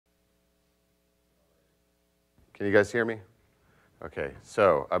Can you guys hear me? Okay,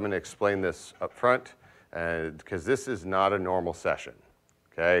 so I'm going to explain this up front, because this is not a normal session,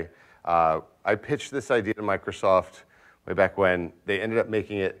 okay? I pitched this idea to Microsoft way back when. They ended up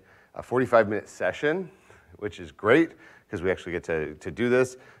making it a 45-minute session, which is great, because we actually get to do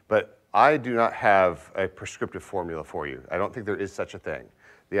this, but I do not have a prescriptive formula for you. I don't think there is such a thing.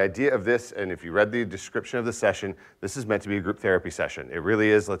 The idea of this, and if you read the description of the session, this is meant to be a group therapy session. It really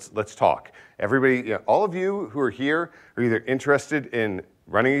is. Let's talk. Everybody, all of you who are here are either interested in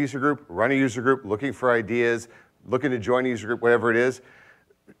running a user group, looking for ideas, looking to join a user group, whatever it is.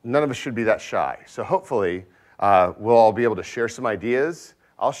 None of us should be that shy. So hopefully, we'll all be able to share some ideas.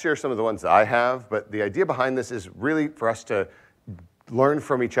 I'll share some of the ones that I have, but the idea behind this is really for us to learn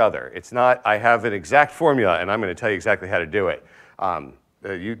from each other. It's not, I have an exact formula and I'm going to tell you exactly how to do it.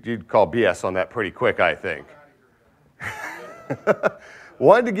 You'd call BS on that pretty quick, I think.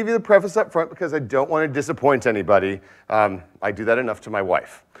 Wanted to give you the preface up front because I don't want to disappoint anybody. I do that enough to my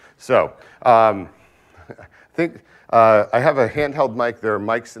wife. So I think I have a handheld mic. There are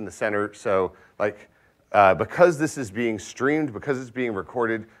mics in the center. So because this is being streamed, because it's being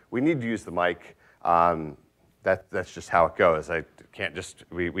recorded, we need to use the mic. That's just how it goes. I can't just,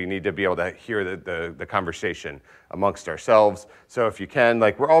 we need to be able to hear the conversation amongst ourselves. So if you can,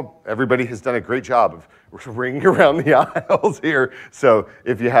 everybody has done a great job of ringing around the aisles here. So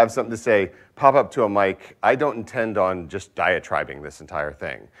if you have something to say, pop up to a mic. I don't intend on just diatribing this entire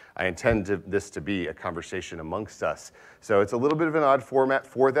thing. I intend this to be a conversation amongst us. So it's a little bit of an odd format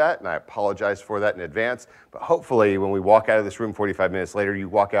for that, and I apologize for that in advance. But hopefully when we walk out of this room 45 minutes later, you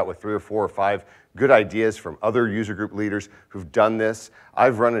walk out with 3 or 4 or 5 good ideas from other user group leaders who've done this.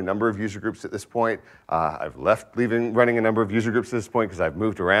 I've run a number of user groups at this point. I've left running a number of user groups at this point because I've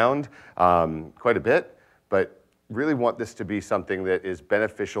moved around quite a bit, but really want this to be something that is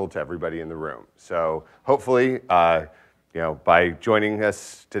beneficial to everybody in the room. So hopefully, by joining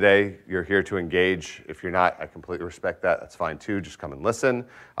us today, you're here to engage. If you're not, I completely respect that. That's fine too. Just come and listen.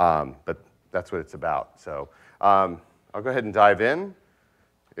 But that's what it's about. So I'll go ahead and dive in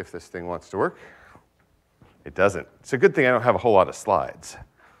if this thing wants to work. It doesn't. It's a good thing I don't have a whole lot of slides.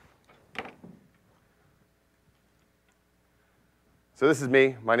 So this is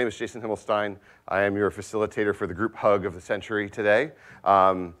me. My name is Jason Himmelstein. I am your facilitator for the group hug of the century today.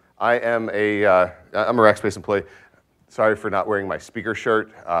 I'm a Rackspace employee. Sorry for not wearing my speaker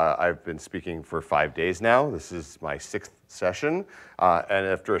shirt. I've been speaking for 5 days now. This is my 6th session. And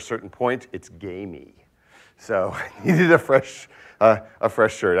after a certain point, it's gamey. So I needed a fresh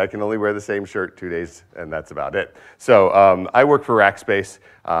shirt. I can only wear the same shirt 2 days, and that's about it. So I work for Rackspace.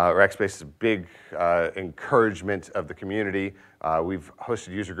 Rackspace is a big encouragement of the community. We've hosted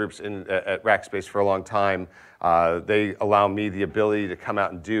user groups at Rackspace for a long time. They allow me the ability to come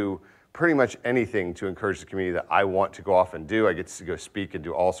out and do pretty much anything to encourage the community that I want to go off and do. I get to go speak and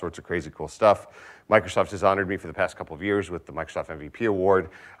do all sorts of crazy cool stuff. Microsoft has honored me for the past couple of years with the Microsoft MVP Award.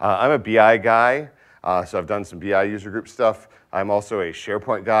 I'm a BI guy. So I've done some BI user group stuff. I'm also a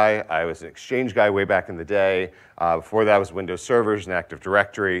SharePoint guy. I was an Exchange guy way back in the day. Before that, I was Windows servers and Active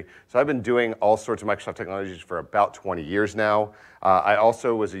Directory. So I've been doing all sorts of Microsoft technologies for about 20 years now. I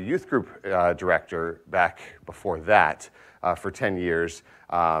also was a youth group director back before that for 10 years,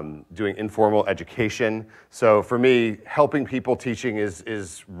 doing informal education. So for me, helping people, teaching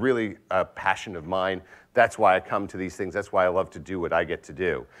is really a passion of mine. That's why I come to these things. That's why I love to do what I get to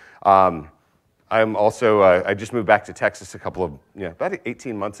do. I'm also, I just moved back to Texas about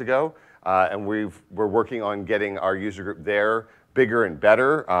 18 months ago, and we're working on getting our user group there bigger and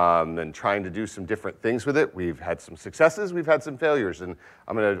better, and trying to do some different things with it. We've had some successes, we've had some failures, and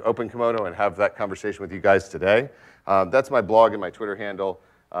I'm going to open Komodo and have that conversation with you guys today. That's my blog and my Twitter handle.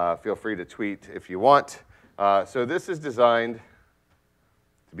 Feel free to tweet if you want. So this is designed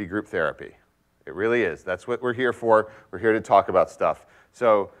to be group therapy. It really is. That's what we're here for. We're here to talk about stuff.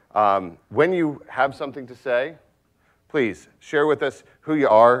 So when you have something to say, please share with us who you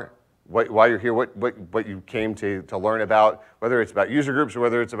are, why you're here, what you came to learn about, whether it's about user groups or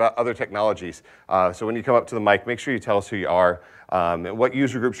whether it's about other technologies. So when you come up to the mic, make sure you tell us who you are and what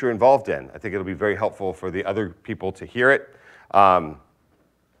user groups you're involved in. I think it'll be very helpful for the other people to hear it.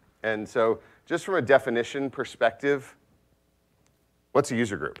 And so just from a definition perspective, what's a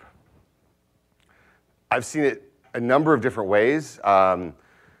user group? I've seen it a number of different ways.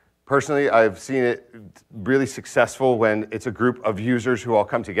 Personally, I've seen it really successful when it's a group of users who all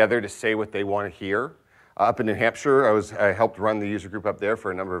come together to say what they want to hear. Up in New Hampshire, I helped run the user group up there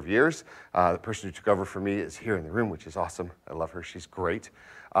for a number of years. The person who took over for me is here in the room, which is awesome. I love her. She's great.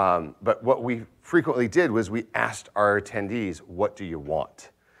 But what we frequently did was we asked our attendees, what do you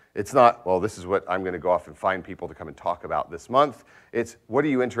want? It's not, well, this is what I'm going to go off and find people to come and talk about this month. It's, what are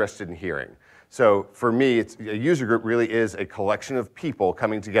you interested in hearing? So for me, a user group really is a collection of people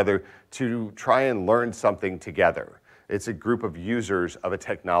coming together to try and learn something together. It's a group of users of a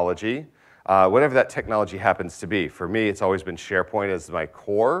technology, whatever that technology happens to be. For me, it's always been SharePoint as my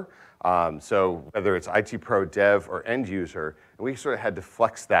core. So whether it's IT pro, dev, or end user, and we sort of had to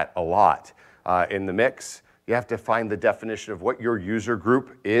flex that a lot in the mix. You have to find the definition of what your user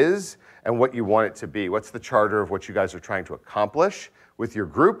group is and what you want it to be. What's the charter of what you guys are trying to accomplish with your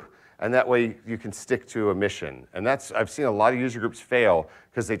group? And that way you can stick to a mission. And I've seen a lot of user groups fail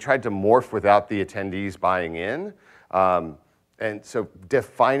because they tried to morph without the attendees buying in. And so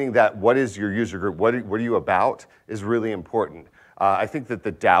defining that, what is your user group, what are you about, is really important. I think that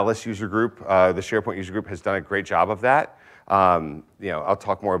the Dallas user group, the SharePoint user group, has done a great job of that. I'll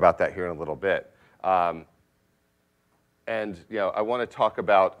talk more about that here in a little bit. And I want to talk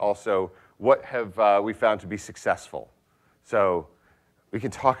about also what have we found to be successful. So we can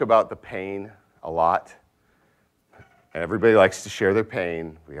talk about the pain a lot. And everybody likes to share their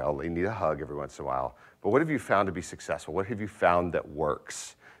pain. We all need a hug every once in a while. But what have you found to be successful? What have you found that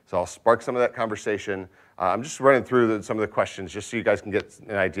works? So I'll spark some of that conversation. I'm just running through some of the questions just so you guys can get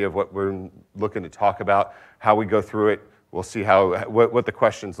an idea of what we're looking to talk about, how we go through it. We'll see what the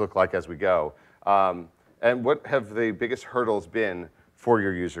questions look like as we go. And what have the biggest hurdles been for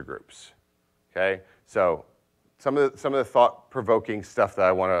your user groups? Okay, so some of the thought-provoking stuff that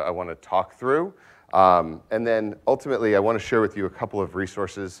I want to talk through, and then ultimately I want to share with you a couple of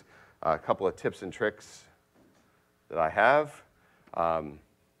resources, a couple of tips and tricks that I have. I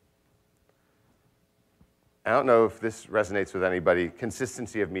don't know if this resonates with anybody.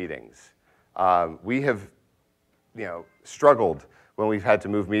 Consistency of meetings. We have, struggled when we've had to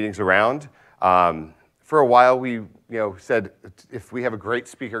move meetings around. For a while, we said if we have a great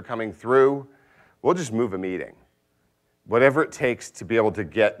speaker coming through, we'll just move a meeting. Whatever it takes to be able to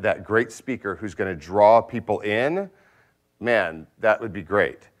get that great speaker who's going to draw people in, man, that would be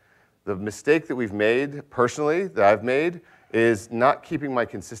great. The mistake that we've made, personally, that I've made, is not keeping my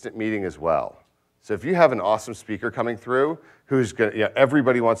consistent meeting as well. So if you have an awesome speaker coming through who's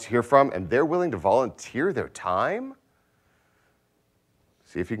everybody wants to hear from and they're willing to volunteer their time,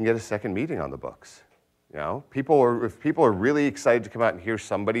 see if you can get a second meeting on the books. If people are really excited to come out and hear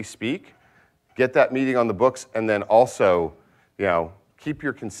somebody speak, get that meeting on the books, and then also, keep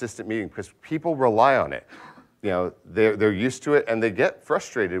your consistent meeting because people rely on it. They're used to it and they get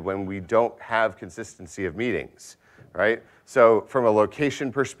frustrated when we don't have consistency of meetings, right? So from a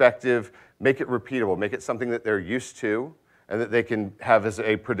location perspective, make it repeatable, make it something that they're used to and that they can have as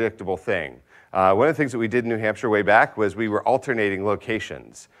a predictable thing. One of the things that we did in New Hampshire way back was we were alternating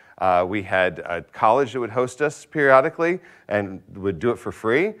locations. We had a college that would host us periodically and would do it for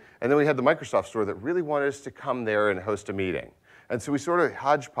free. And then we had the Microsoft store that really wanted us to come there and host a meeting. And so we sort of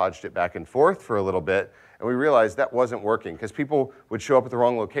hodgepodged it back and forth for a little bit. And we realized that wasn't working because people would show up at the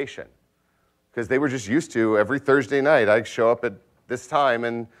wrong location. Because they were just used to every Thursday night, I'd show up at this time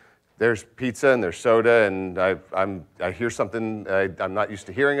and there's pizza and there's soda and I hear something I'm not used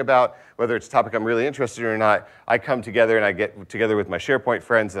to hearing about, whether it's a topic I'm really interested in or not. I come together and I get together with my SharePoint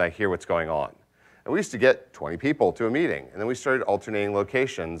friends and I hear what's going on. And we used to get 20 people to a meeting, and then we started alternating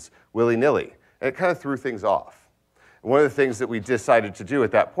locations willy-nilly, and it kind of threw things off. And one of the things that we decided to do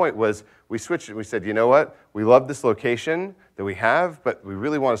at that point was we switched and we said, you know what, we love this location that we have, but we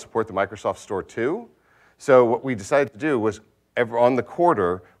really want to support the Microsoft Store too. So what we decided to do was on the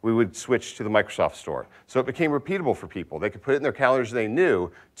quarter, we would switch to the Microsoft Store. So it became repeatable for people. They could put it in their calendars they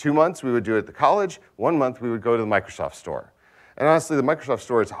knew. 2 months, we would do it at the college. 1 month, we would go to the Microsoft Store. And honestly, the Microsoft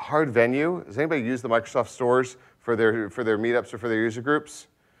Store is a hard venue. Does anybody use the Microsoft Stores for their meetups or for their user groups?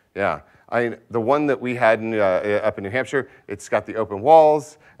 Yeah. The one that we had up in New Hampshire, it's got the open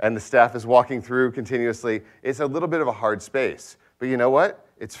walls, and the staff is walking through continuously. It's a little bit of a hard space. But you know what?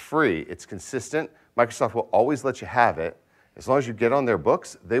 It's free. It's consistent. Microsoft will always let you have it. As long as you get on their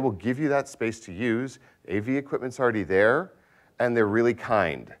books, they will give you that space to use. AV equipment's already there, and they're really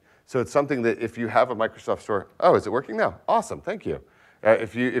kind. So it's something that if you have a Microsoft Store, oh, is it working now? Awesome, thank you.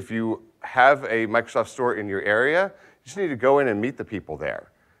 If you have a Microsoft Store in your area, you just need to go in and meet the people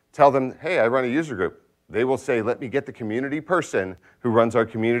there. Tell them, hey, I run a user group. They will say, let me get the community person who runs our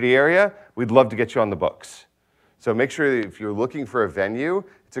community area. We'd love to get you on the books. So make sure that if you're looking for a venue,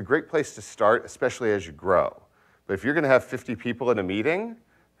 it's a great place to start, especially as you grow. But if you're going to have 50 people in a meeting,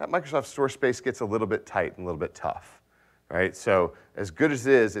 that Microsoft Store space gets a little bit tight and a little bit tough, right? So as good as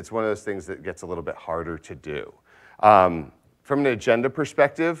it is, it's one of those things that gets a little bit harder to do. From an agenda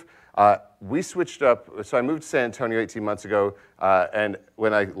perspective, We switched up, so I moved to San Antonio 18 months ago, and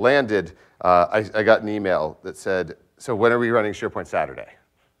when I landed, I got an email that said, so when are we running SharePoint Saturday?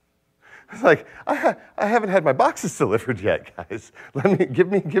 I was like, I haven't had my boxes delivered yet, guys.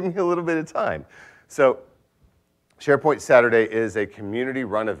 Give me a little bit of time. So SharePoint Saturday is a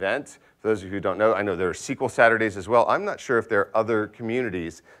community-run event. For those of you who don't know, I know there are SQL Saturdays as well. I'm not sure if there are other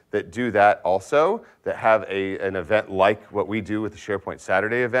communities that do that also, that have an event like what we do with the SharePoint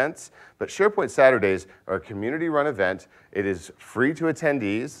Saturday events. But SharePoint Saturdays are a community-run event. It is free to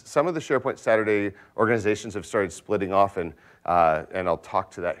attendees. Some of the SharePoint Saturday organizations have started splitting off, and I'll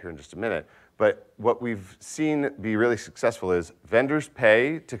talk to that here in just a minute. But what we've seen be really successful is vendors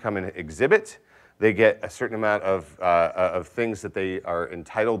pay to come and exhibit. They get a certain amount of things that they are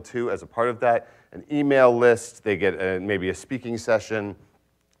entitled to as a part of that, an email list, they get maybe a speaking session,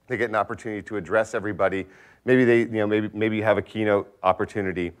 they get an opportunity to address everybody. Maybe maybe you have a keynote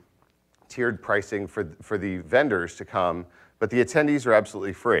opportunity, tiered pricing for the vendors to come, but the attendees are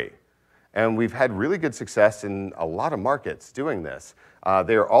absolutely free. And we've had really good success in a lot of markets doing this.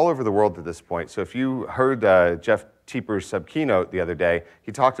 They are all over the world at this point. So if you heard Jeff Teeper's sub-keynote the other day,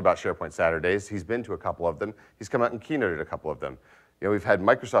 he talked about SharePoint Saturdays. He's been to a couple of them. He's come out and keynoted a couple of them. We've had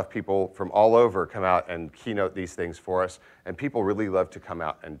Microsoft people from all over come out and keynote these things for us, and people really love to come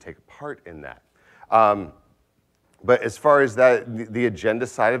out and take part in that. But as far as the agenda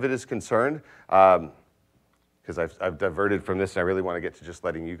side of it is concerned, because I've diverted from this and I really want to get to just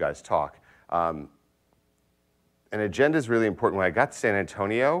letting you guys talk. An agenda is really important. When I got to San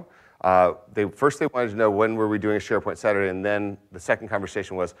Antonio, first they wanted to know when were we doing a SharePoint Saturday, and then the second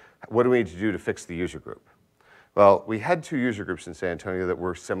conversation was, what do we need to do to fix the user group? Well, we had two user groups in San Antonio that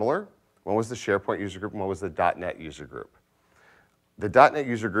were similar. One was the SharePoint user group, and one was the .NET user group. The .NET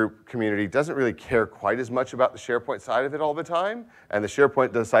user group community doesn't really care quite as much about the SharePoint side of it all the time, and the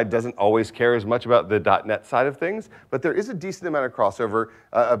SharePoint side doesn't always care as much about the .NET side of things, but there is a decent amount of crossover,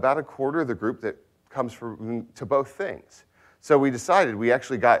 about a quarter of the group that comes to both things. So we decided, we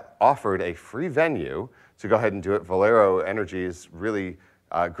actually got offered a free venue to go ahead and do it. Valero Energy is really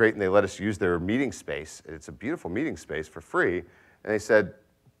great, and they let us use their meeting space. It's a beautiful meeting space for free, and they said,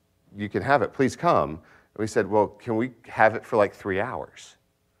 you can have it, please come. And we said, well, can we have it for like 3 hours?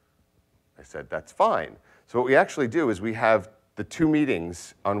 I said, that's fine. So what we actually do is we have the two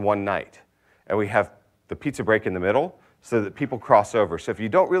meetings on one night, and we have the pizza break in the middle so that people cross over. So if you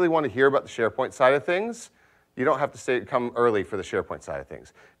don't really want to hear about the SharePoint side of things, you don't have to come early for the SharePoint side of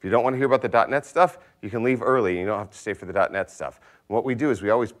things. If you don't want to hear about the .NET stuff, you can leave early, and you don't have to stay for the .NET stuff. And what we do is we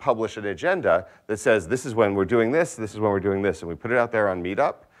always publish an agenda that says, this is when we're doing this is when we're doing this, and we put it out there on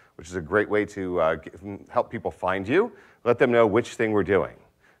Meetup, which is a great way to help people find you, let them know which thing we're doing.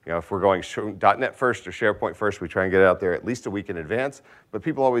 If we're going .NET first or SharePoint first, we try and get it out there at least a week in advance, but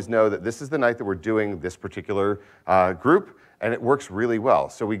people always know that this is the night that we're doing this particular group, and it works really well.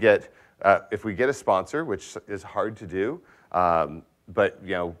 So we get, if we get a sponsor, which is hard to do, but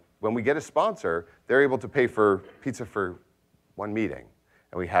when we get a sponsor, they're able to pay for pizza for one meeting,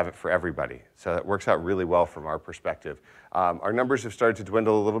 and we have it for everybody. So that works out really well from our perspective. Our numbers have started to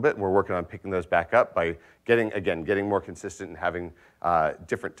dwindle a little bit, and we're working on picking those back up by getting more consistent and having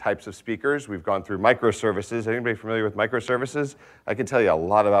different types of speakers. We've gone through microservices. Anybody familiar with microservices? I can tell you a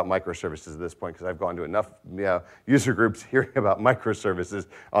lot about microservices at this point because I've gone to enough user groups hearing about microservices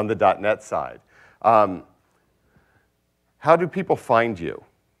on the .NET side. How do people find you,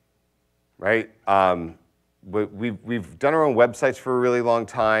 right? We've done our own websites for a really long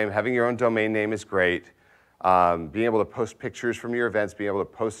time. Having your own domain name is great. Being able to post pictures from your events, being able to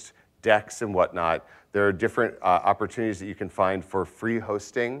post decks and whatnot. There are different opportunities that you can find for free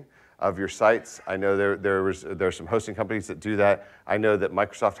hosting of your sites. I know there are some hosting companies that do that. I know that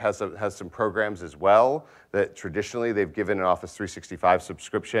Microsoft has some programs as well that traditionally they've given an Office 365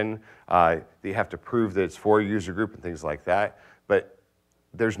 subscription. You have to prove that it's for a user group and things like that. But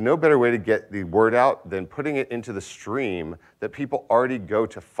there's no better way to get the word out than putting it into the stream that people already go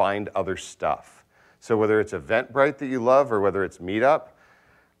to find other stuff. So whether it's Eventbrite that you love or whether it's Meetup,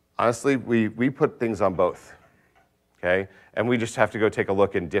 honestly, we put things on both, okay? And we just have to go take a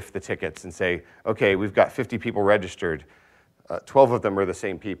look and diff the tickets and say, okay, we've got 50 people registered. 12 of them are the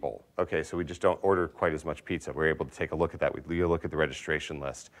same people. Okay, so we just don't order quite as much pizza. We're able to take a look at that. We look at the registration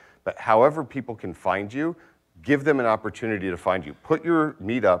list. But however people can find you, give them an opportunity to find you. Put your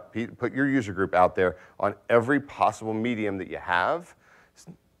Meetup, put your user group out there on every possible medium that you have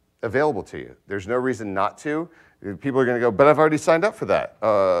available to you. There's no reason not to. People are going to go, but I've already signed up for that.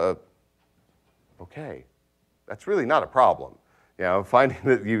 Okay, that's really not a problem. Finding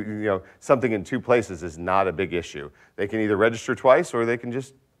that something in two places is not a big issue. They can either register twice or they can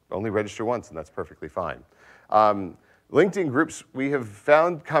just only register once, and that's perfectly fine. LinkedIn groups, we have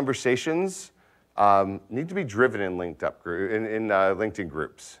found conversations need to be driven in LinkedIn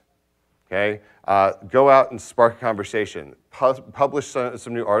groups. Okay, go out and spark a conversation. Publish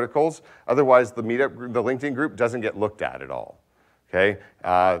some new articles. Otherwise, the LinkedIn group doesn't get looked at all. Okay,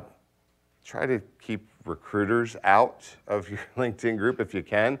 try to keep recruiters out of your LinkedIn group if you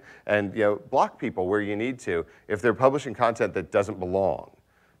can, and block people where you need to if they're publishing content that doesn't belong.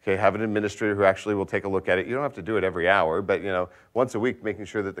 Okay, have an administrator who actually will take a look at it. You don't have to do it every hour, but once a week, making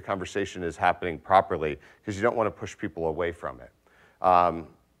sure that the conversation is happening properly, because you don't want to push people away from it.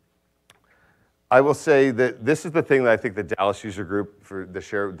 I will say that this is the thing that I think the Dallas user group, for the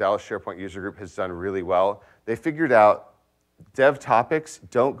Dallas SharePoint user group, has done really well. They figured out dev topics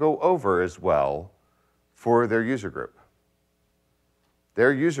don't go over as well for their user group.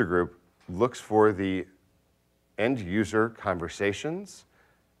 Their user group looks for the end user conversations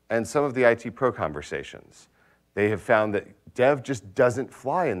and some of the IT pro conversations. They have found that dev just doesn't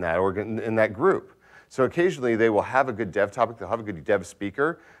fly in that group. So occasionally they will have a good dev topic, they'll have a good dev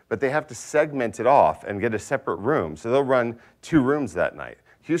speaker, but they have to segment it off and get a separate room. So they'll run 2 rooms that night.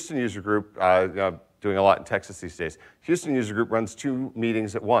 Houston user group, doing a lot in Texas these days, Houston user group runs 2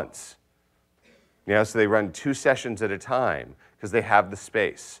 meetings at once. So they run 2 sessions at a time because they have the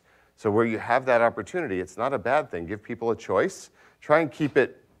space. So where you have that opportunity, it's not a bad thing. Give people a choice. Try and keep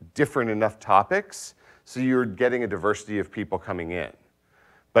it different enough topics so you're getting a diversity of people coming in.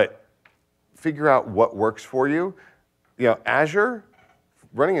 But figure out what works for you. Azure,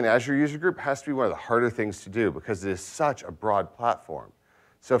 running an Azure user group has to be one of the harder things to do because it is such a broad platform.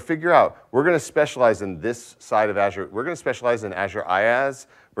 So figure out, we're going to specialize in this side of Azure. We're going to specialize in Azure IaaS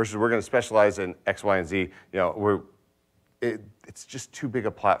versus we're going to specialize in X, Y, and Z. It's just too big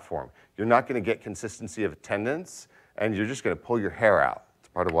a platform. You're not going to get consistency of attendance, and you're just going to pull your hair out. It's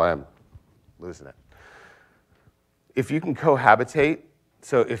part of why I'm losing it. If you can cohabitate,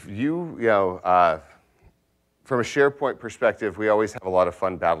 so if from a SharePoint perspective, we always have a lot of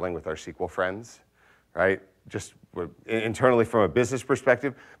fun battling with our SQL friends, right? Just internally from a business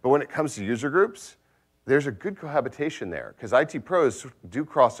perspective. But when it comes to user groups, there's a good cohabitation there because IT pros do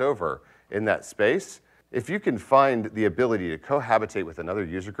cross over in that space. If you can find the ability to cohabitate with another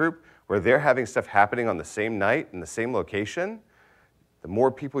user group where they're having stuff happening on the same night in the same location, the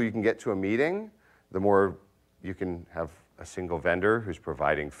more people you can get to a meeting, the more you can have a single vendor who's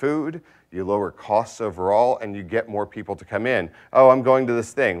providing food, you lower costs overall, and you get more people to come in. Oh, I'm going to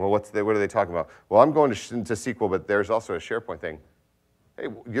this thing. Well, what are they talking about? Well, I'm going to SQL, but there's also a SharePoint thing. Hey,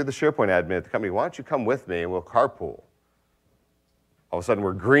 you're the SharePoint admin at the company. Why don't you come with me and we'll carpool? All of a sudden,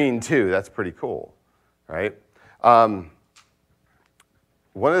 we're green too. That's pretty cool, right? One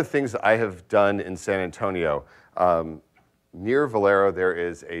of the things that I have done in San Antonio, near Valero, there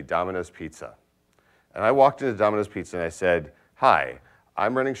is a Domino's Pizza. And I walked into Domino's Pizza and I said, hi,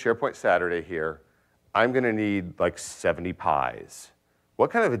 I'm running SharePoint Saturday here. I'm going to need like 70 pies.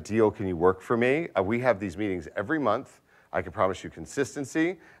 What kind of a deal can you work for me? We have these meetings every month. I can promise you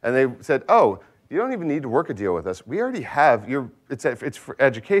consistency. And they said, oh, you don't even need to work a deal with us. We already have it's for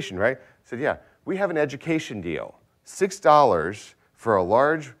education, right? I said, yeah, we have an education deal. $6 for a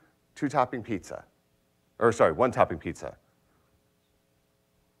large 2-topping pizza. Or sorry, 1-topping pizza.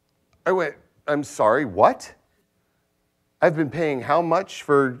 I went, I'm sorry, what? I've been paying how much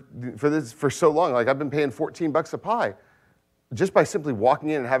for this for so long? Like I've been paying $14 a pie. Just by simply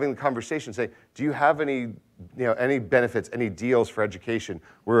walking in and having the conversation, say, do you have any benefits, any deals for education?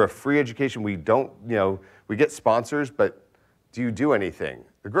 We're a free education. We don't, we get sponsors, but do you do anything?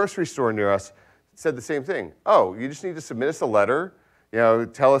 The grocery store near us said the same thing. Oh, you just need to submit us a letter.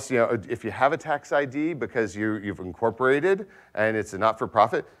 Tell us, if you have a tax ID because you've incorporated and it's a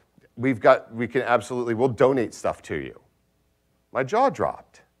not-for-profit, we'll donate stuff to you. My jaw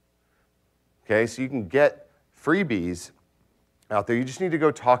dropped. Okay, so you can get freebies out there. You just need to go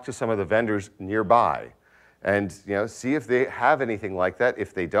talk to some of the vendors nearby and see if they have anything like that.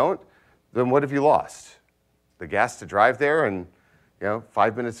 If they don't, then what have you lost? The gas to drive there and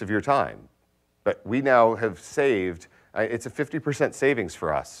 5 minutes of your time. But we now have saved, it's a 50% savings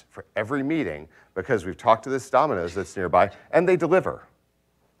for us for every meeting because we've talked to this Domino's that's nearby and they deliver.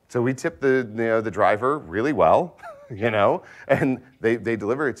 So we tip the driver really well, and they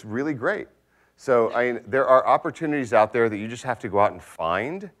deliver. It's really great. So there are opportunities out there that you just have to go out and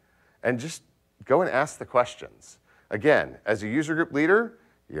find and just go and ask the questions. Again, as a user group leader,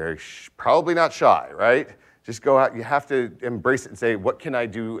 you're probably not shy, right? Just go out. You have to embrace it and say, what can I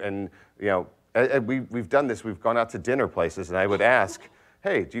do? And we've done this. We've gone out to dinner places, and I would ask,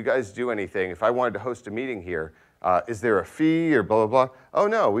 hey, do you guys do anything? If I wanted to host a meeting here, Is there a fee or blah, blah, blah? Oh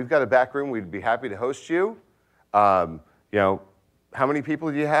no, we've got a back room. We'd be happy to host you. You know, how many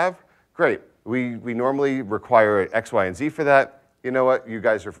people do you have? Great. We normally require X, Y, and Z for that. You know what? You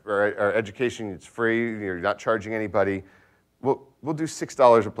guys our education is free. You're not charging anybody. We'll do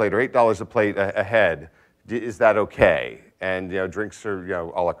 $6 a plate or $8 a plate a head. Is that okay? And you know, drinks are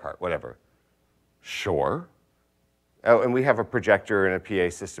a la carte, whatever. Sure. Oh, and we have a projector and a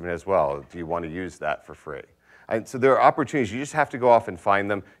PA system as well. Do you want to use that for free? And so there are opportunities. You just have to go off and find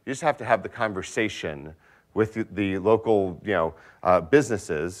them. You just have to have the conversation with the local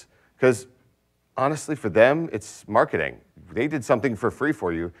businesses, because honestly, for them, it's marketing. They did something for free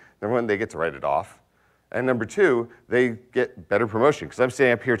for you. Number one, they get to write it off. And number two, they get better promotion, because I'm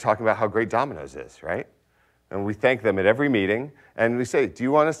standing up here talking about how great Domino's is, right? And we thank them at every meeting, and we say, do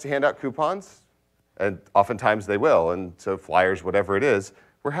you want us to hand out coupons? And oftentimes they will, and so flyers, whatever it is,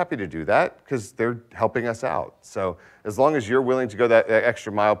 we're happy to do that because they're helping us out. So as long as you're willing to go that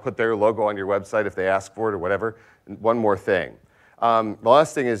extra mile, put their logo on your website if they ask for it or whatever. And one more thing. The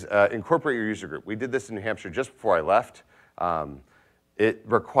last thing is incorporate your user group. We did this in New Hampshire just before I left. It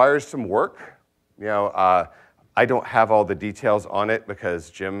requires some work. I don't have all the details on it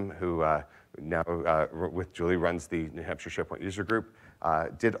because Jim, who now with Julie runs the New Hampshire SharePoint user group,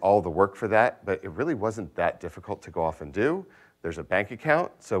 did all the work for that, but it really wasn't that difficult to go off and do. There's a bank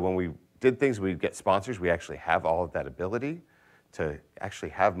account, so when we did things, we'd get sponsors. We actually have all of that ability to actually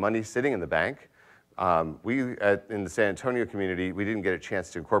have money sitting in the bank. In the San Antonio community, we didn't get a chance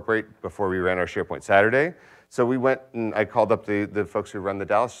to incorporate before we ran our SharePoint Saturday. So we went and I called up the folks who run the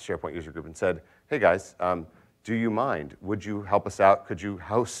Dallas SharePoint user group and said, hey guys, do you mind? Would you help us out? Could you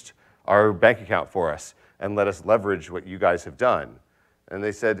host our bank account for us and let us leverage what you guys have done? And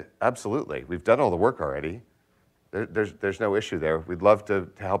they said, absolutely. We've done all the work already. There's no issue there. We'd love to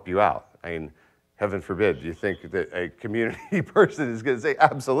help you out. I mean, heaven forbid, you think that a community person is going to say,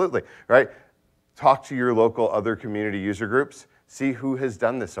 absolutely, right? Talk to your local other community user groups. See who has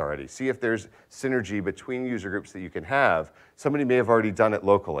done this already. See if there's synergy between user groups that you can have. Somebody may have already done it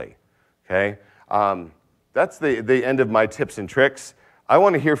locally, okay? That's the end of my tips and tricks. I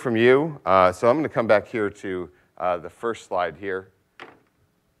want to hear from you, so I'm going to come back here to the first slide here.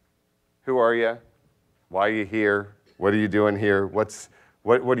 Who are you? Why are you here? What are you doing here? What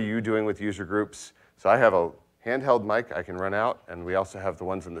are you doing with user groups? So I have a handheld mic I can run out, and we also have the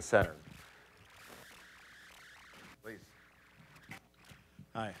ones in the center. Please.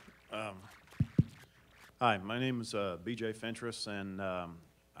 Hi. Hi, my name is BJ Fentress, and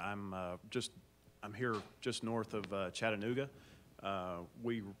I'm here just north of Chattanooga.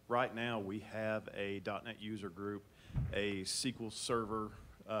 Right now we have a .NET user group, a SQL Server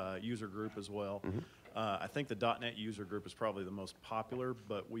user group as well. Mm-hmm. I think the .NET user group is probably the most popular,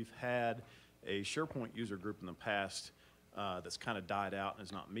 but we've had a SharePoint user group in the past that's kind of died out and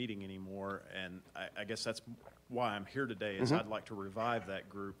is not meeting anymore, and I guess that's why I'm here today, is I'd like to revive that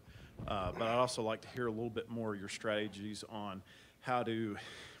group, but I'd also like to hear a little bit more of your strategies on how to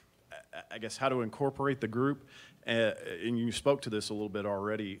incorporate the group, and you spoke to this a little bit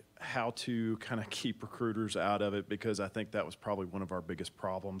already, how to kind of keep recruiters out of it, because I think that was probably one of our biggest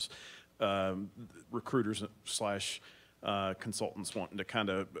problems. Recruiters / consultants wanting to kind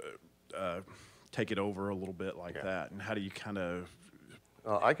of take it over a little bit like that, and how do you kind of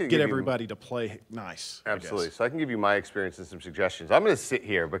get everybody to play nice? Absolutely. So I can give you my experience and some suggestions. I'm going to sit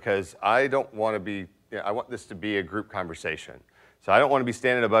here because I don't want to be, I want this to be a group conversation. So I don't want to be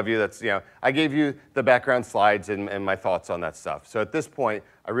standing above you. That's, I gave you the background slides and my thoughts on that stuff. So at this point,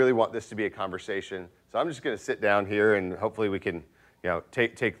 I really want this to be a conversation. So I'm just going to sit down here, and hopefully we can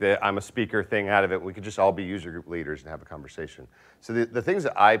take the I'm a speaker thing out of it. We could just all be user group leaders and have a conversation. So the things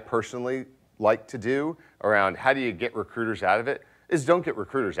that I personally like to do around how do you get recruiters out of it is don't get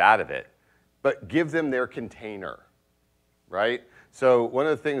recruiters out of it, but give them their container, right? So one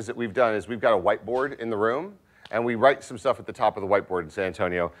of the things that we've done is we've got a whiteboard in the room, and we write some stuff at the top of the whiteboard in San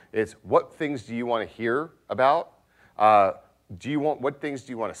Antonio. It's what things do you want to hear about? What things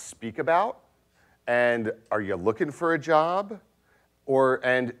do you want to speak about? And are you looking for a job?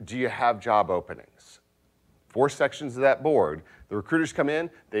 And do you have job openings? 4 sections of that board. The recruiters come in,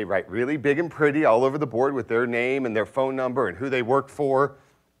 they write really big and pretty all over the board with their name and their phone number and who they work for.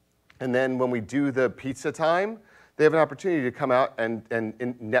 And then when we do the pizza time, they have an opportunity to come out and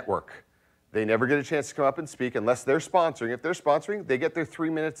network. They never get a chance to come up and speak unless they're sponsoring. If they're sponsoring, they get their 3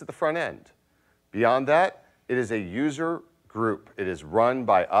 minutes at the front end. Beyond that, it is a user group. It is run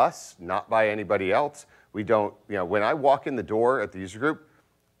by us, not by anybody else. We don't, when I walk in the door at the user group,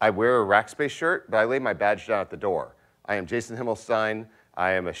 I wear a Rackspace shirt, but I lay my badge down at the door. I am Jason Himmelstein.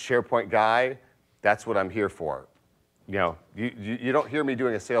 I am a SharePoint guy. That's what I'm here for. you don't hear me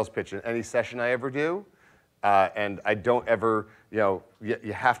doing a sales pitch in any session I ever do. And I don't ever,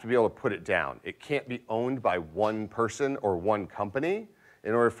 you have to be able to put it down. It can't be owned by one person or one company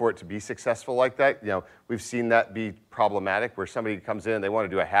in order for it to be successful like that. We've seen that be problematic where somebody comes in and they want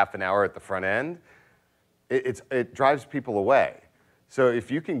to do a half an hour at the front end. It drives people away. So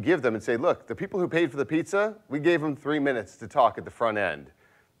if you can give them and say, look, the people who paid for the pizza, we gave them 3 minutes to talk at the front end.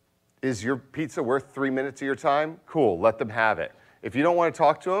 Is your pizza worth 3 minutes of your time? Cool, let them have it. If you don't want to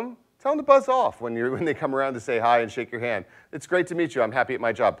talk to them, tell them to buzz off when they come around to say hi and shake your hand. It's great to meet you. I'm happy at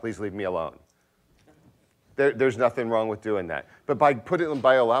my job. Please leave me alone. There's nothing wrong with doing that. But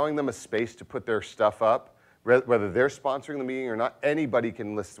by allowing them a space to put their stuff up, whether they're sponsoring the meeting or not, anybody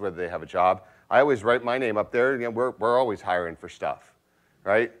can list whether they have a job. I always write my name up there. We're always hiring for stuff,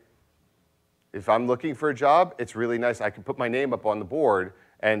 right? If I'm looking for a job, it's really nice. I can put my name up on the board,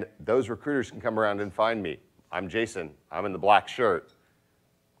 and those recruiters can come around and find me. I'm Jason. I'm in the black shirt.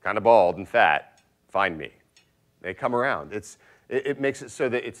 Kind of bald and fat, find me. They come around. It makes it so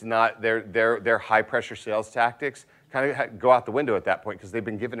that it's not their high pressure sales tactics kind of go out the window at that point because they've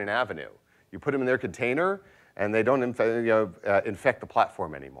been given an avenue. You put them in their container and they don't infect the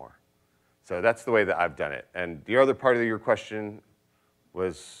platform anymore. So that's the way that I've done it. And the other part of your question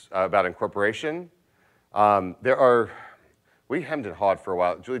was about incorporation. We hemmed and hawed for a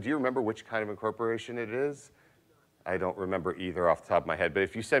while. Julie, do you remember which kind of incorporation it is? I don't remember either off the top of my head, but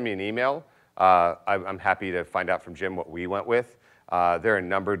if you send me an email, I'm happy to find out from Jim what we went with. There are a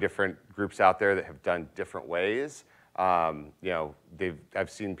number of different groups out there that have done different ways. I've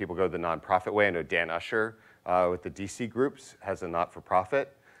seen people go the nonprofit way. I know Dan Usher with the DC groups has a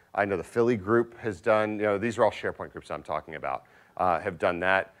not-for-profit. I know the Philly group has done, these are all SharePoint groups I'm talking about, have done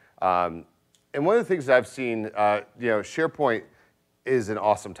that. And one of the things I've seen, SharePoint is an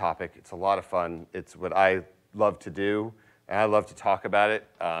awesome topic. It's a lot of fun. It's what I love to do, and I love to talk about it.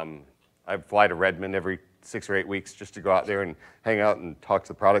 I fly to Redmond every 6 or 8 weeks just to go out there and hang out and talk to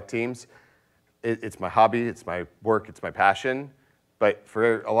the product teams. It's my hobby, it's my work, it's my passion. But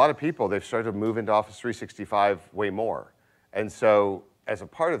for a lot of people, they've started to move into Office 365 way more. And so as a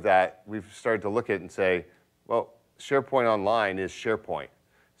part of that, we've started to look at it and say, well, SharePoint Online is SharePoint.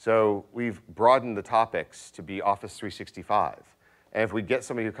 So we've broadened the topics to be Office 365. And if we get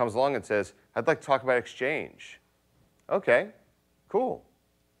somebody who comes along and says, I'd like to talk about Exchange. Okay, cool.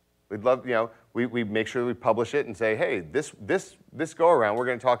 We'd love, we make sure we publish it and say, hey, this go around, we're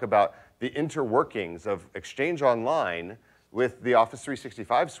going to talk about the interworkings of Exchange Online with the Office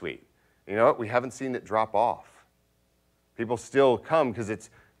 365 suite. You know what? We haven't seen it drop off. People still come because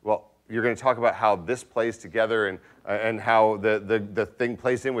you're going to talk about how this plays together and how the thing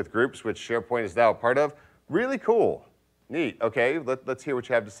plays in with groups, which SharePoint is now a part of. Really cool. Neat. Okay, let's hear what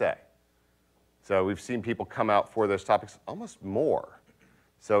you have to say. So we've seen people come out for those topics, almost more.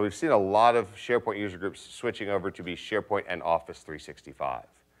 So we've seen a lot of SharePoint user groups switching over to be SharePoint and Office 365.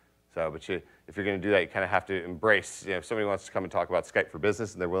 So, but if you're going to do that, you kind of have to embrace, if somebody wants to come and talk about Skype for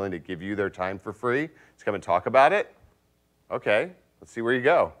Business and they're willing to give you their time for free to come and talk about it, okay, let's see where you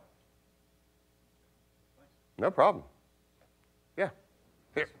go. No problem. Yeah.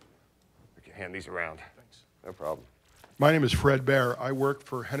 Here. We can hand these around. Thanks. No problem. My name is Fred Bear. I work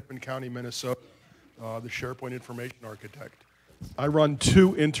for Hennepin County, Minnesota, the SharePoint Information Architect. I run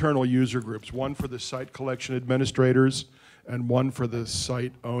 2 internal user groups, one for the site collection administrators and one for the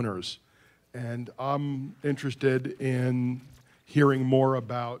site owners. And I'm interested in hearing more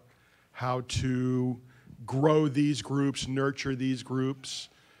about how to grow these groups, nurture these groups,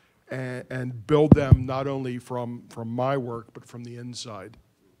 and build them not only from my work, but from the inside.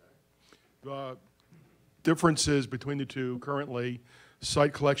 The differences between the two currently,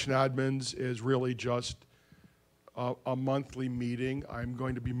 site collection admins is really just a monthly meeting. I'm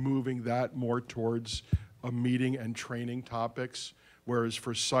going to be moving that more towards a meeting and training topics, whereas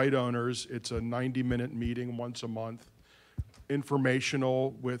for site owners, it's a 90-minute meeting once a month,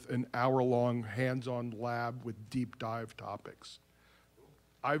 informational with an hour-long hands-on lab with deep dive topics.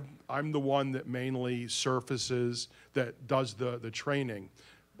 I'm the one that mainly surfaces, that does the training.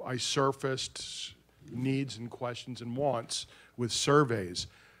 I surfaced needs and questions and wants with surveys.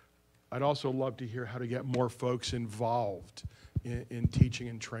 I'd also love to hear how to get more folks involved in teaching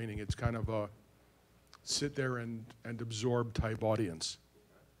and training. It's kind of a sit there and absorb type audience.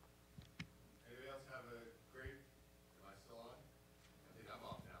 Anybody else have a great, am I still on? I think I'm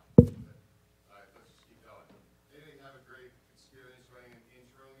off now. All right, let's just keep going. Anybody have a great experience running an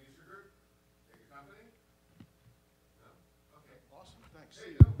internal user group at your company? No? Okay. Awesome, thanks. There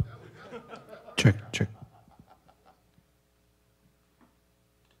you go. Now we're done. Check, check.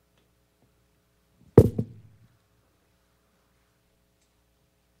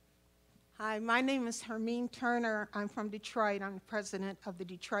 Hi, my name is Hermine Turner. I'm from Detroit. I'm the president of the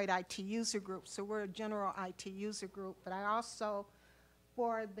Detroit IT User Group. So we're a general IT user group, but I also,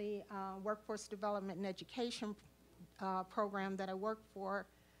 for the Workforce Development and Education program that I work for,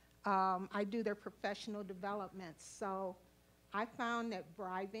 I do their professional development. So I found that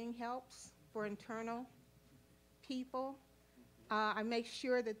bribing helps for internal people. I make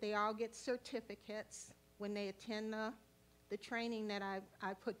sure that they all get certificates when they attend the training that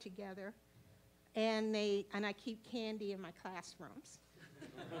I put together, and I keep candy in my classrooms.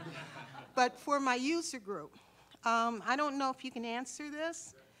 But for my user group, I don't know if you can answer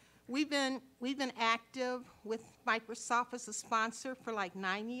this. We've been active with Microsoft as a sponsor for like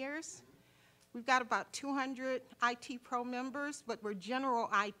 9 years. We've got about 200 IT Pro members, but we're general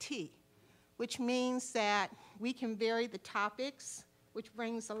IT, which means that we can vary the topics, which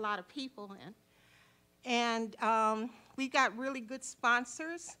brings a lot of people in. And we got really good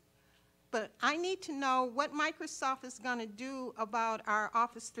sponsors, but I need to know what Microsoft is going to do about our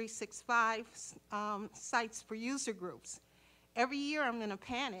Office 365 sites for user groups. Every year I'm in a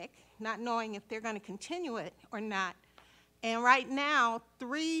panic, not knowing if they're going to continue it or not. And right now,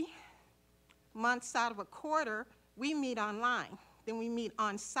 3 months out of a quarter, we meet online. Then we meet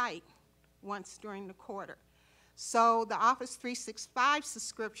on site once during the quarter. So the Office 365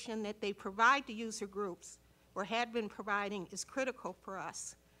 subscription that they provide to user groups, or had been providing, is critical for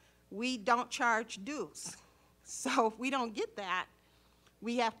us. We don't charge dues. So if we don't get that,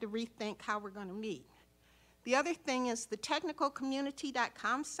 we have to rethink how we're going to meet. The other thing is the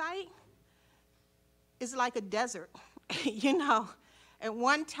technicalcommunity.com site is like a desert. You know, at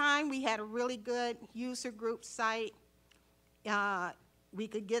one time we had a really good user group site. We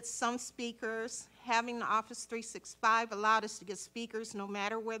could get some speakers. Having the Office 365 allowed us to get speakers no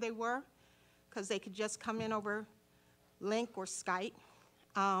matter where they were, because they could just come in over Link or Skype.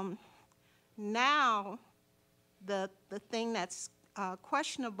 Now, the thing that's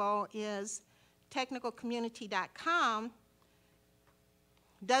questionable is technicalcommunity.com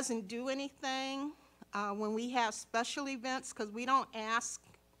doesn't do anything when we have special events, because we don't ask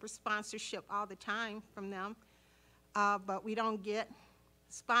for sponsorship all the time from them, but we don't get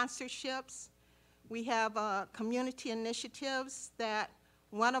sponsorships. We have community initiatives that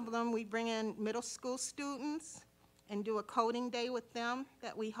one of them we bring in middle school students and do a coding day with them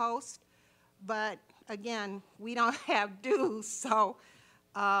that we host. But again, we don't have dues, so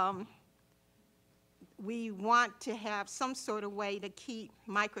we want to have some sort of way to keep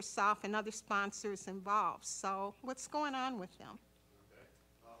Microsoft and other sponsors involved. So what's going on with them? Okay.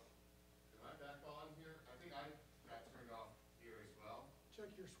 Am I back on here? I think I got turned off here as well. Check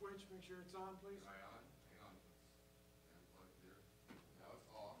your switch, make sure it's on, please. Am I on? Hang on. Let's unplug here. Now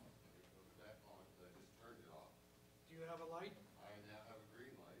it's off. Let me put that on because I just turned it off. Do you have a light? I now have a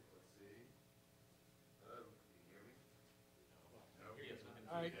green light. Let's see. Hello, can you hear me? No. Yes,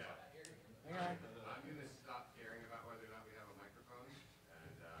 All right. Yeah. Hang on. I'm going to stop caring about whether or not we have a microphone,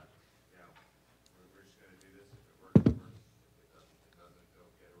 and you know, we're just going to do this. If it works, it works. If it doesn't,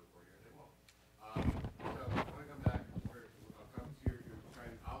 they'll get a recording and they won't. So I want to come back. I'll come to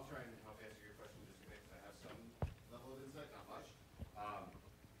I'll try and help answer your question just to make sure I have some level of insight, not much, on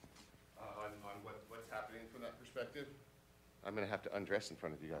what's happening from that perspective. I'm going to have to undress in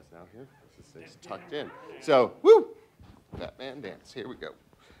front of you guys now here. This thing's tucked in. So, woo! Batman dance. Here we go.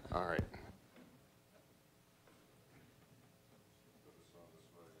 All right.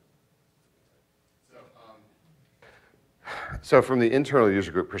 So from the internal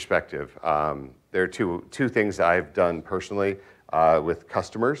user group perspective, there are two things I've done personally with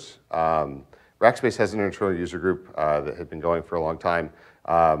customers. Rackspace has an internal user group that had been going for a long time.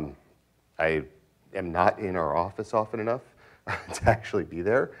 I am not in our office often enough to actually be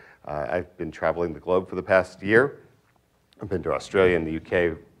there. I've been traveling the globe for the past year. I've been to Australia and the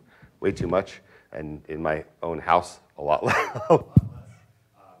UK way too much, and in my own house a lot less. And I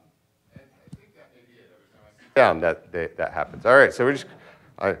think that may be it. Every time I sit down, that happens. All right, so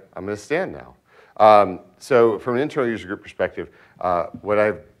I'm going to stand now. So from an internal user group perspective, what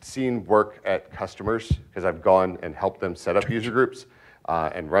I've seen work at customers, because I've gone and helped them set up user groups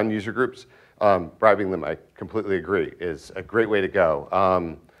and run user groups, bribing them, I completely agree, is a great way to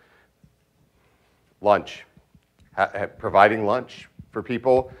go. Lunch. Providing lunch for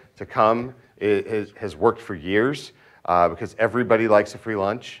people to come has worked for years because everybody likes a free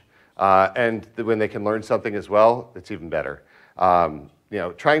lunch. And when they can learn something as well, it's even better. You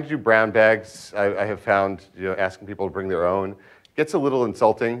know, trying to do brown bags, I have found, you know, asking people to bring their own gets a little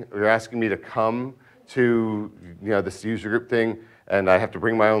insulting. You're asking me to come to, you know, this user group thing, and I have to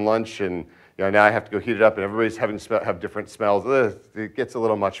bring my own lunch, and now I have to go heat it up, and everybody's having to have different smells. Ugh, it gets a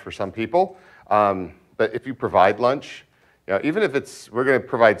little much for some people. But if you provide lunch, even if we're going to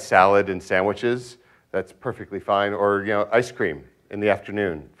provide salad and sandwiches, that's perfectly fine. Or ice cream in the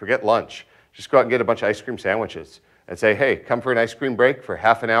afternoon. Forget lunch. Just go out and get a bunch of ice cream sandwiches and say, hey, come for an ice cream break for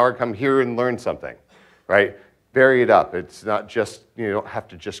half an hour. Come here and learn something, right? Vary it up. It's not just, you don't have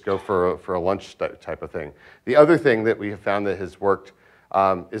to just go for a lunch type of thing. The other thing that we have found that has worked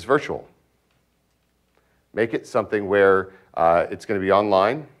is virtual. Make it something where it's going to be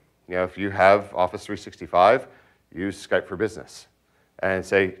online. If you have Office 365, use Skype for Business. And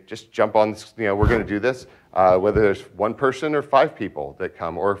say, just jump on, we're going to do this, whether there's one person or 5 people that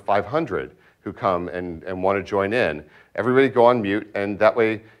come, or 500 who come and want to join in. Everybody go on mute, and that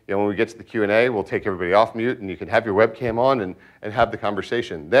way, when we get to the Q&A, we'll take everybody off mute, and you can have your webcam on and have the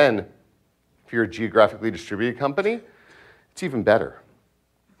conversation. Then, if you're a geographically distributed company, it's even better,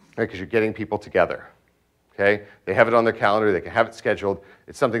 right? Because you're getting people together, okay? They have it on their calendar, they can have it scheduled.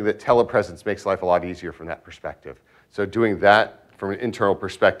 It's something that telepresence makes life a lot easier from that perspective. So doing that from an internal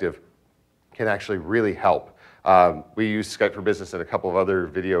perspective can actually really help. We use Skype for Business and a couple of other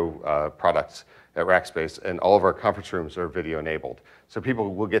video products at Rackspace, and all of our conference rooms are video enabled. So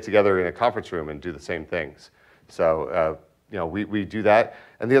people will get together in a conference room and do the same things. So we do that.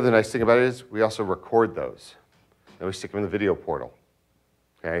 And the other nice thing about it is we also record those. And we stick them in the video portal.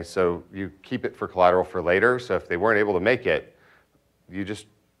 Okay, so you keep it for collateral for later. So if they weren't able to make it, you just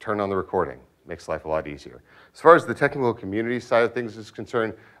turn on the recording. Makes life a lot easier. As far as the technical community side of things is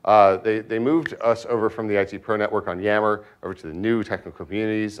concerned, they moved us over from the IT Pro Network on Yammer over to the new technical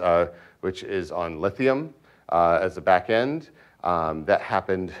communities, which is on Lithium as the back end. That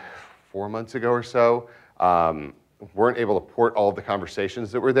happened 4 months ago or so. Weren't able to port all of the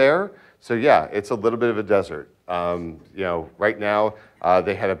conversations that were there. So yeah, it's a little bit of a desert. Right now,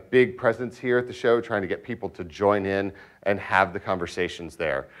 they had a big presence here at the show trying to get people to join in and have the conversations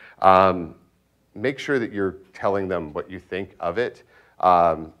there. Make sure that you're telling them what you think of it.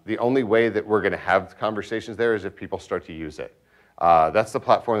 The only way that we're going to have conversations there is if people start to use it. That's the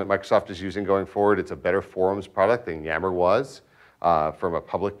platform that Microsoft is using going forward. It's a better forums product than Yammer was from a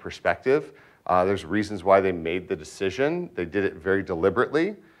public perspective. There's reasons why they made the decision. They did it very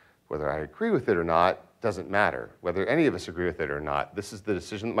deliberately. Whether I agree with it or not doesn't matter. Whether any of us agree with it or not, this is the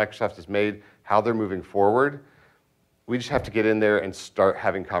decision that Microsoft has made, how they're moving forward. We just have to get in there and start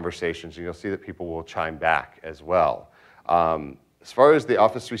having conversations, and you'll see that people will chime back as well. As far as the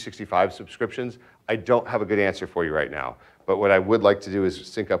Office 365 subscriptions, I don't have a good answer for you right now. But what I would like to do is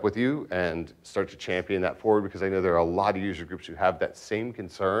sync up with you and start to champion that forward, because I know there are a lot of user groups who have that same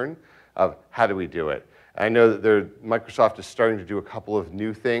concern of how do we do it. I know that Microsoft is starting to do a couple of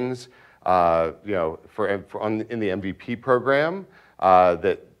new things, in the MVP program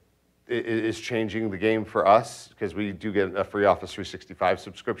that is changing the game for us, because we do get a free Office 365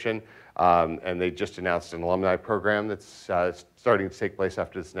 subscription, and they just announced an alumni program that's starting to take place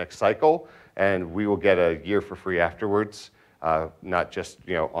after this next cycle, and we will get a year for free afterwards, not just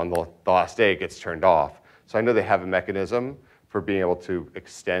on the last day it gets turned off. So I know they have a mechanism for being able to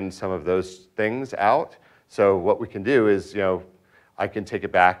extend some of those things out. So what we can do is, I can take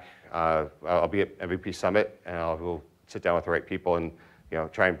it back. I'll be at MVP Summit, and we'll sit down with the right people and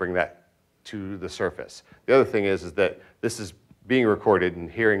try and bring that to the surface. The other thing is that this is being recorded,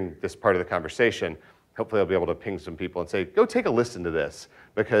 and hearing this part of the conversation, hopefully I'll be able to ping some people and say, go take a listen to this,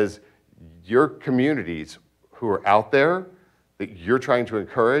 because your communities who are out there that you're trying to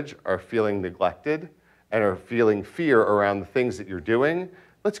encourage are feeling neglected and are feeling fear around the things that you're doing.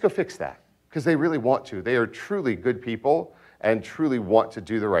 Let's go fix that, because they really want to. They are truly good people and truly want to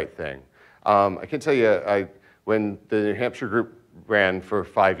do the right thing. I can tell you, when the New Hampshire group ran for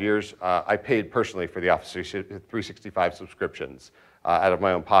 5 years, I paid personally for the Office 365 subscriptions out of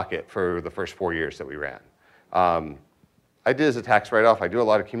my own pocket for the first 4 years that we ran. I did as a tax write-off. I do a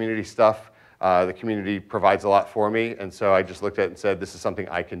lot of community stuff. The community provides a lot for me, and so I just looked at it and said, this is something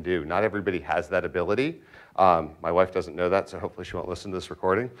I can do. Not everybody has that ability. My wife doesn't know that, so hopefully she won't listen to this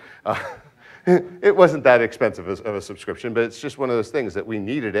recording. It wasn't that expensive of a subscription, but it's just one of those things that we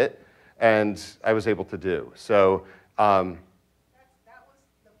needed it, and I was able to do. So. That was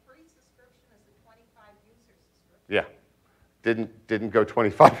the free subscription is the 25 user subscription. Yeah, didn't go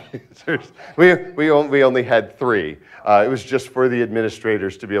 25 users. We only had 3. It was just for the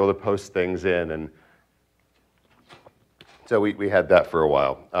administrators to be able to post things in, and so we had that for a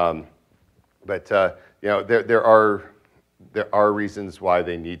while. There are reasons why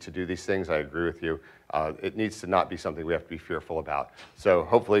they need to do these things. I agree with you. It needs to not be something we have to be fearful about. So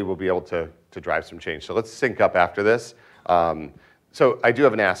hopefully we'll be able to drive some change. So let's sync up after this. So I do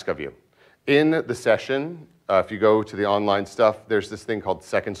have an ask of you. In the session, if you go to the online stuff, there's this thing called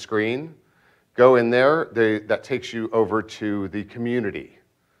Second Screen. Go in there, that takes you over to the community,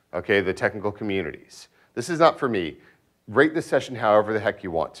 okay, the technical communities. This is not for me. Rate this session however the heck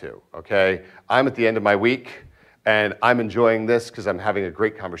you want to, okay? I'm at the end of my week, and I'm enjoying this because I'm having a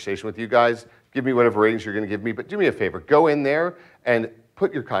great conversation with you guys. Give me whatever ratings you're gonna give me, but do me a favor, go in there and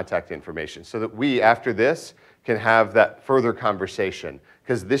put your contact information so that we, after this, can have that further conversation,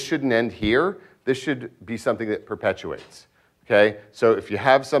 because this shouldn't end here. This should be something that perpetuates, okay? So if you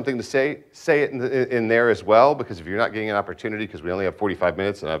have something to say it in there as well, because if you're not getting an opportunity, because we only have 45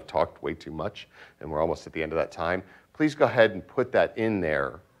 minutes and I've talked way too much and we're almost at the end of that time, please go ahead and put that in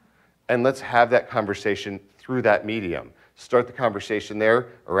there and let's have that conversation through that medium. Start the conversation there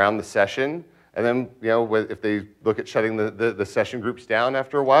around the session, and then, you know, if they look at shutting the session groups down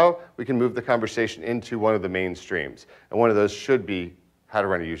after a while, we can move the conversation into one of the main streams. And one of those should be how to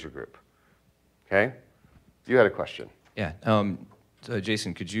run a user group. Okay? You had a question. Yeah. So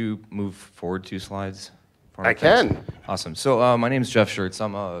Jason, could you move forward 2 slides? for me? I can. Thanks. Awesome. So my name is Jeff Schertz.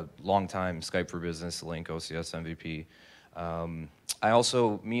 I'm a longtime Skype for Business Link OCS MVP. I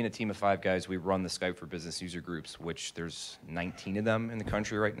also, me and a team of 5 guys, we run the Skype for Business user groups, which there's 19 of them in the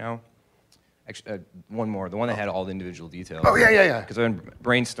country right now. Actually, one more, the one that had all the individual details. Oh, yeah. Because I've been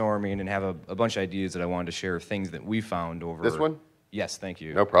brainstorming and have a bunch of ideas that I wanted to share, things that we found over... This one? Yes, thank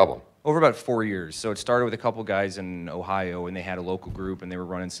you. No problem. Over about 4 years. So it started with a couple guys in Ohio, and they had a local group, and they were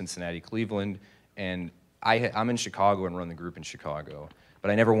running Cincinnati, Cleveland, and I'm in Chicago and run the group in Chicago,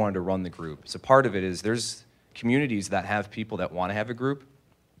 but I never wanted to run the group. So part of it is there's communities that have people that want to have a group,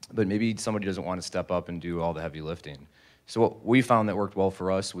 but maybe somebody doesn't want to step up and do all the heavy lifting. So what we found that worked well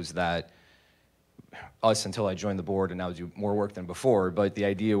for us was that until I joined the board, and now do more work than before, but the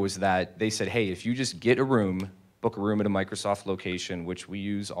idea was that they said, hey, if you just get a room, book a room at a Microsoft location, which we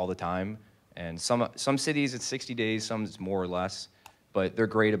use all the time, and some cities it's 60 days, some it's more or less, but they're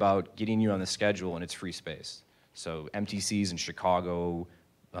great about getting you on the schedule, and it's free space. So MTCs in Chicago,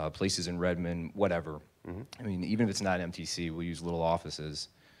 places in Redmond, whatever. I mean, even if it's not MTC, we'll use little offices.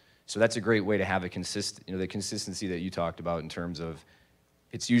 So that's a great way to have a the consistency that you talked about in terms of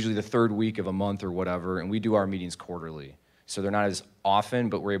it's usually the 3rd week of a month or whatever, and we do our meetings quarterly. So they're not as often,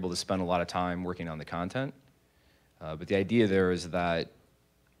 but we're able to spend a lot of time working on the content. But the idea there is that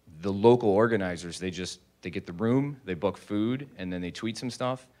the local organizers, they get the room, they book food, and then they tweet some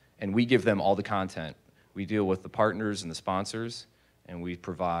stuff, and we give them all the content. We deal with the partners and the sponsors, and we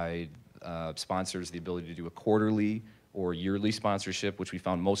provide sponsors the ability to do a quarterly or yearly sponsorship, which we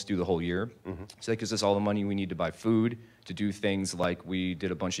found most do the whole year. So that gives us all the money we need to buy food, to do things like we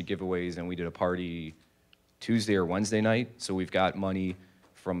did a bunch of giveaways, and we did a party Tuesday or Wednesday night, so we've got money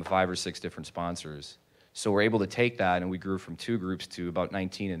from 5 or 6 different sponsors. So we're able to take that, and we grew from 2 groups to about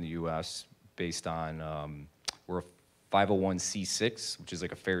 19 in the U.S. based on, we're a 501c6, which is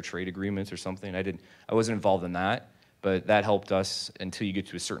like a fair trade agreement or something. I wasn't involved in that, but that helped us until you get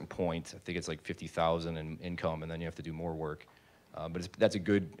to a certain point. I think it's like 50,000 in income, and then you have to do more work. But that's a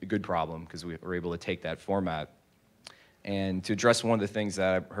good problem because we were able to take that format. And to address one of the things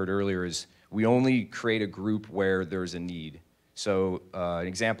that I heard earlier is we only create a group where there's a need. So an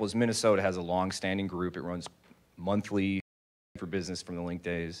example is Minnesota has a long-standing group. It runs monthly for business from the Link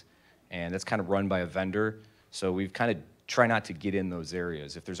days, and that's kind of run by a vendor. So we've kind of try not to get in those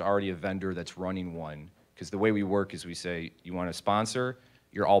areas. If there's already a vendor that's running one, because the way we work is we say, you want to sponsor,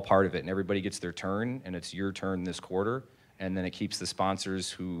 you're all part of it, and everybody gets their turn, and it's your turn this quarter, and then it keeps the sponsors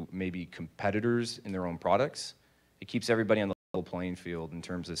who may be competitors in their own products. It keeps everybody on the level playing field in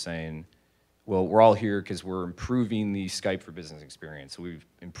terms of saying, well, we're all here because we're improving the Skype for Business experience. So we've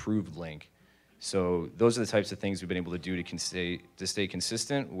improved Link. So those are the types of things we've been able to do to stay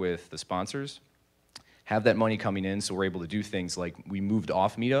consistent with the sponsors, have that money coming in so we're able to do things like we moved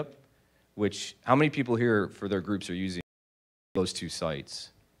off Meetup, which, how many people here for their groups are using those 2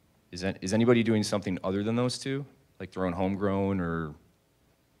 sites? Is anybody doing something other than those 2? Like their own homegrown or?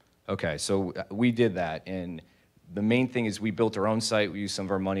 Okay, so we did that, and the main thing is we built our own site. We used some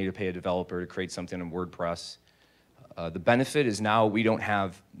of our money to pay a developer to create something in WordPress. The benefit is now we don't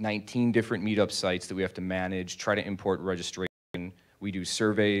have 19 different Meetup sites that we have to manage, try to import registration. We do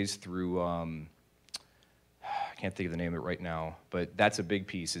surveys through, I can't think of the name of it right now, but that's a big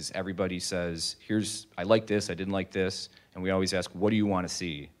piece is everybody says, I like this, I didn't like this, and we always ask, what do you want to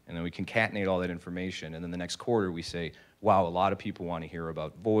see? And then we concatenate all that information, and then the next quarter we say, wow, a lot of people want to hear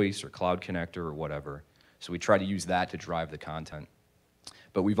about voice or Cloud Connector or whatever. So we try to use that to drive the content.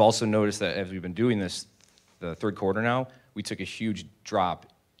 But we've also noticed that as we've been doing this the 3rd quarter now, we took a huge drop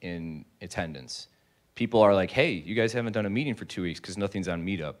in attendance. People are like, hey, you guys haven't done a meeting for 2 weeks because nothing's on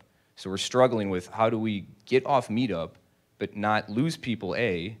Meetup. So we're struggling with how do we get off Meetup, but not lose people,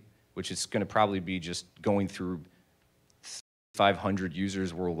 A, which is going to probably be just going through 500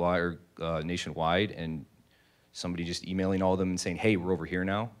 users worldwide or nationwide, and somebody just emailing all of them and saying, hey, we're over here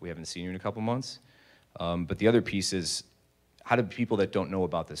now. We haven't seen you in a couple months. But the other piece is, how do people that don't know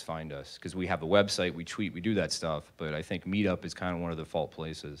about this find us? Because we have a website, we tweet, we do that stuff, but I think Meetup is kind of one of the default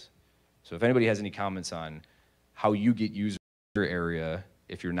places. So if anybody has any comments on how you get user area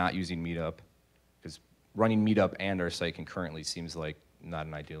if you're not using Meetup, because running Meetup and our site concurrently seems like not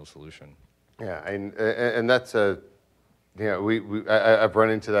an ideal solution. Yeah, and that's a, you know, I've run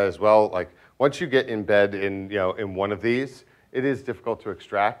into that as well. Like once you get in bed in, you know, in one of these, it is difficult to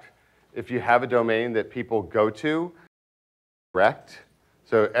extract. If you have a domain that people go to, direct.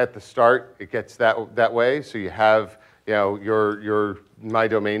 So at the start, it gets that way. So you have, you know, your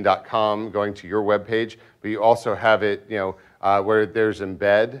mydomain.com going to your web page, but you also have it, you know, where there's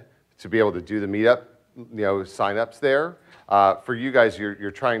embed to be able to do the Meetup, you know, signups there. For you guys,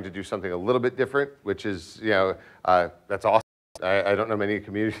 you're trying to do something a little bit different, which is, you know, that's awesome. I don't know many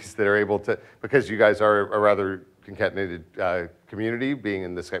communities that are able to, because you guys are a rather concatenated community, being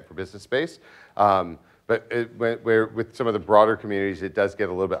in the Skype for Business space. But with some of the broader communities, it does get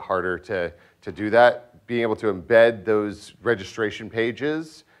a little bit harder to do that. Being able to embed those registration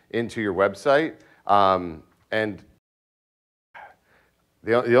pages into your website. And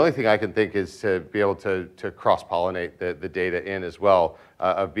the only thing I can think is to be able to cross-pollinate the data in as well,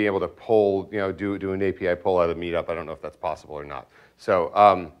 of being able to pull, you know, do an API pull out of Meetup. I don't know if that's possible or not.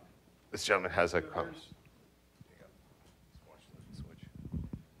 So this gentleman has a comment.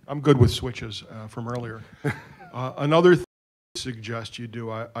 I'm good with switches from earlier. Another thing I suggest you do,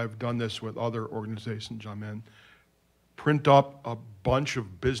 I've done this with other organizations I'm in, print up a bunch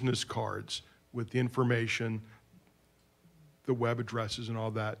of business cards with the information, the web addresses and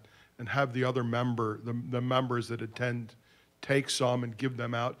all that, and have the other the members that attend take some and give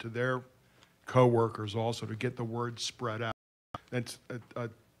them out to their coworkers also to get the word spread out. It's a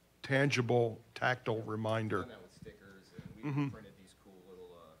tangible, tactile reminder. Done that with stickers, and we printed these cool little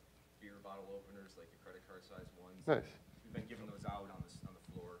beer bottle openers, like the credit card size ones. Nice. We've been giving those out on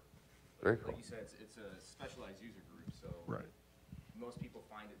the floor. Very cool. Like you said, it's a specialized user group, so Right. most people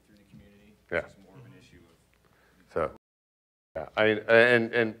find it through the community. Yeah. It's just more of an issue of. So, yeah,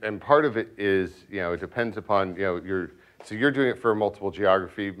 and part of it is, you know, it depends upon, you know, so you're doing it for multiple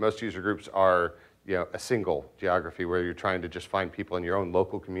geography. Most user groups are, you know, a single geography where you're trying to just find people in your own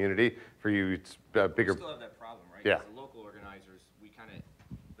local community. For you, it's bigger. We still have that problem, right? Yeah. As the local organizers, we kind of,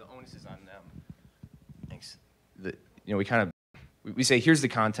 the onus is on them. Thanks. You know, we say, here's the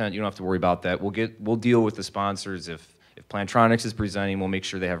content. You don't have to worry about that. We'll deal with the sponsors if Plantronics is presenting. We'll make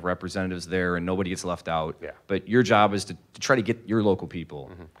sure they have representatives there and nobody gets left out. Yeah. But your job is to try to get your local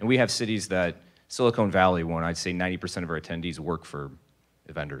people. And we have cities that Silicon Valley one, I'd say 90% of our attendees work for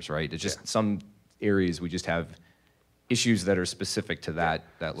vendors, right? It's just some areas we just have issues that are specific to that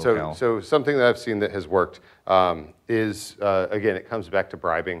locale. So something that I've seen that has worked is, again, it comes back to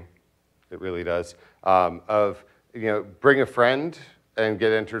bribing. It really does. Of, you know, bring a friend and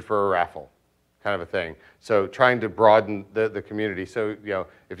get entered for a raffle, kind of a thing. So trying to broaden the community. So, you know,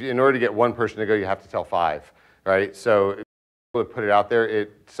 in order to get one person to go, you have to tell 5, right? So to put it out there,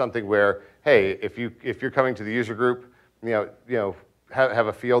 it's something where, hey, if you're coming to the user group, you know, have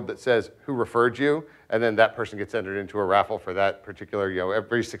a field that says who referred you, and then that person gets entered into a raffle for that particular, you know,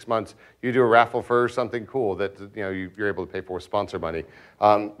 every 6 months you do a raffle for something cool that, you know, you're able to pay for with sponsor money.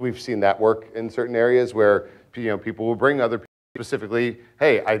 We've seen that work in certain areas where, you know, people will bring other people specifically,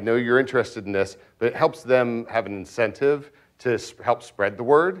 hey, I know you're interested in this, but it helps them have an incentive to help spread the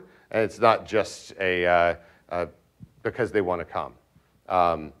word, and it's not just because they want to come.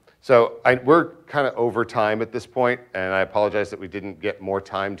 So we're kind of over time at this point, and I apologize that we didn't get more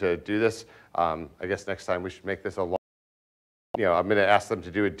time to do this. I guess next time we should make this a long, you know, I'm going to ask them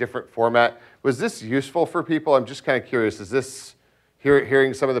to do a different format. Was this useful for people? I'm just kind of curious. Is this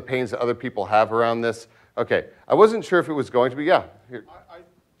hearing some of the pains that other people have around this? Okay, I wasn't sure if it was going to be. Yeah.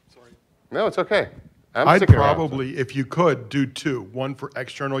 Sorry. No, it's okay. I'd sticking around. probably, if you could, do 2. One for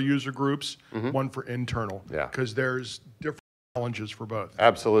external user groups, one for internal. Yeah. Because there's different challenges for both.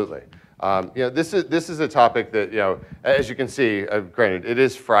 Absolutely. You know, this is a topic that, you know, as you can see, granted, it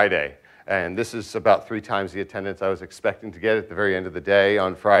is Friday, and this is about 3 times the attendance I was expecting to get at the very end of the day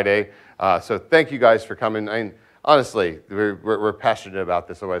on Friday. So thank you guys for coming. I mean, honestly, we're passionate about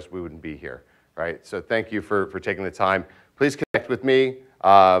this, otherwise we wouldn't be here, right? So thank you for taking the time. Please connect with me.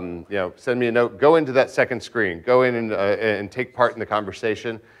 You know, send me a note. Go into that second screen. Go in and take part in the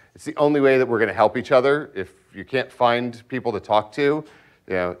conversation. It's the only way that we're going to help each other. If you can't find people to talk to,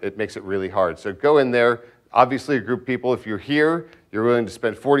 it makes it really hard. So go in there. Obviously, a group of people, if you're here, you're willing to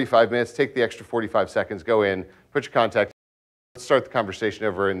spend 45 minutes, take the extra 45 seconds, go in, put your contact. Let's start the conversation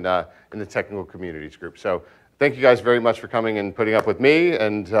over in the technical communities group. So thank you guys very much for coming and putting up with me,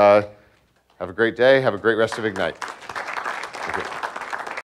 and have a great day. Have a great rest of Ignite. Thank you.